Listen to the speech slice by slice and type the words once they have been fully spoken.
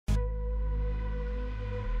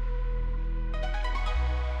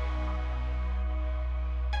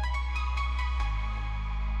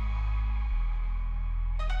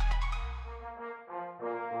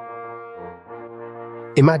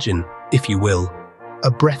Imagine, if you will,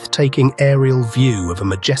 a breathtaking aerial view of a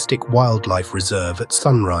majestic wildlife reserve at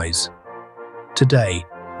sunrise. Today,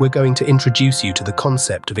 we're going to introduce you to the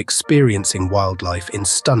concept of experiencing wildlife in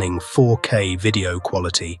stunning 4K video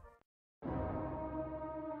quality.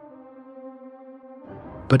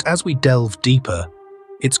 But as we delve deeper,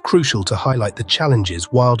 it's crucial to highlight the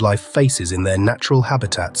challenges wildlife faces in their natural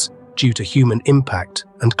habitats due to human impact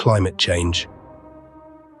and climate change.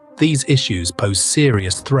 These issues pose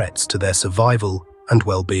serious threats to their survival and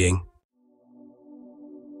well-being.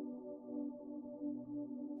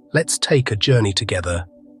 Let's take a journey together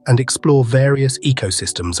and explore various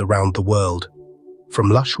ecosystems around the world,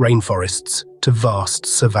 from lush rainforests to vast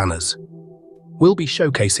savannas. We'll be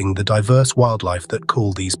showcasing the diverse wildlife that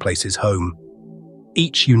call these places home,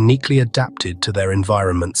 each uniquely adapted to their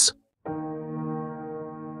environments.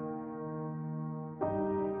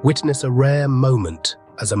 Witness a rare moment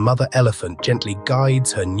as a mother elephant gently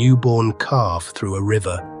guides her newborn calf through a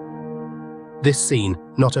river. This scene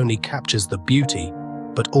not only captures the beauty,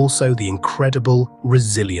 but also the incredible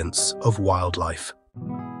resilience of wildlife.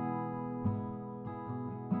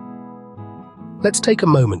 Let's take a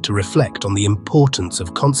moment to reflect on the importance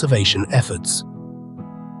of conservation efforts.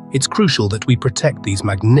 It's crucial that we protect these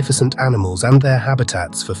magnificent animals and their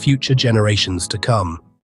habitats for future generations to come.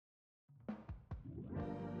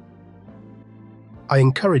 I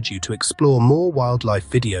encourage you to explore more wildlife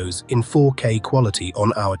videos in 4K quality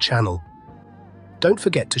on our channel. Don't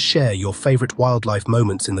forget to share your favorite wildlife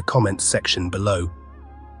moments in the comments section below.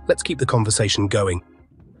 Let's keep the conversation going.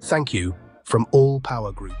 Thank you from All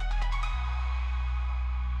Power Group.